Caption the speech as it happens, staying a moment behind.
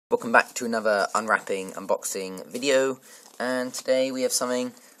Welcome back to another unwrapping unboxing video, and today we have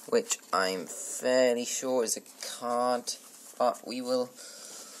something which I'm fairly sure is a card, but we will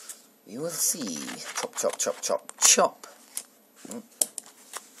see. Chop, chop, chop, chop, chop.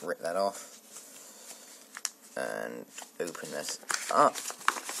 Rip that off and open this up.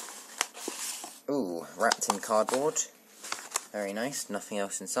 Ooh, wrapped in cardboard. Very nice. Nothing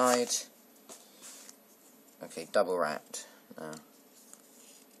else inside. Okay, double wrapped.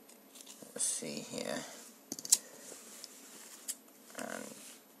 Let's see here. And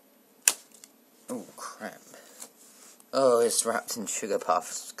oh crap! Oh, it's wrapped in Sugar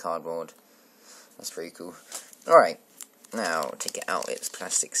Puffs cardboard. That's pretty cool. All right, now take it out. Its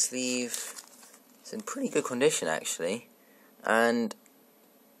plastic sleeve. It's in pretty good condition actually, and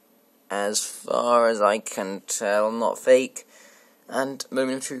as far as I can tell, not fake. And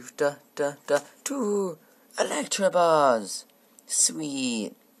moment of truth. Electrobuzz.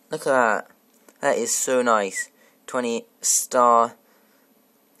 Sweet. Look at that. That is so nice. 20-star.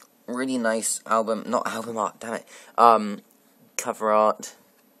 Really nice album. Not album art, damn it. Cover art.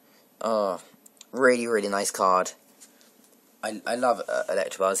 Oh, really, really nice card. I love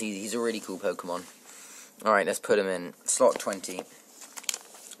Electrobuzz. He's a really cool Pokemon. Alright, let's put him in. Slot 20.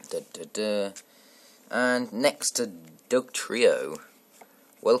 And next to Dugtrio.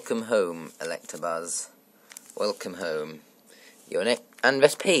 Welcome home, Electrobuzz. Welcome home. Your next and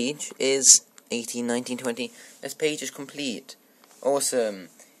this page is 18, 19, 20. This page is complete. Awesome.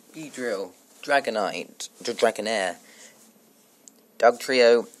 Beedrill, Dragonite, Dragonair,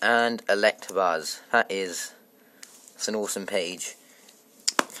 Dugtrio, and Electrobuzz. That's an awesome page.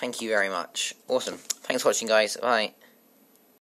 Thank you very much. Awesome. Thanks for watching, guys. Bye.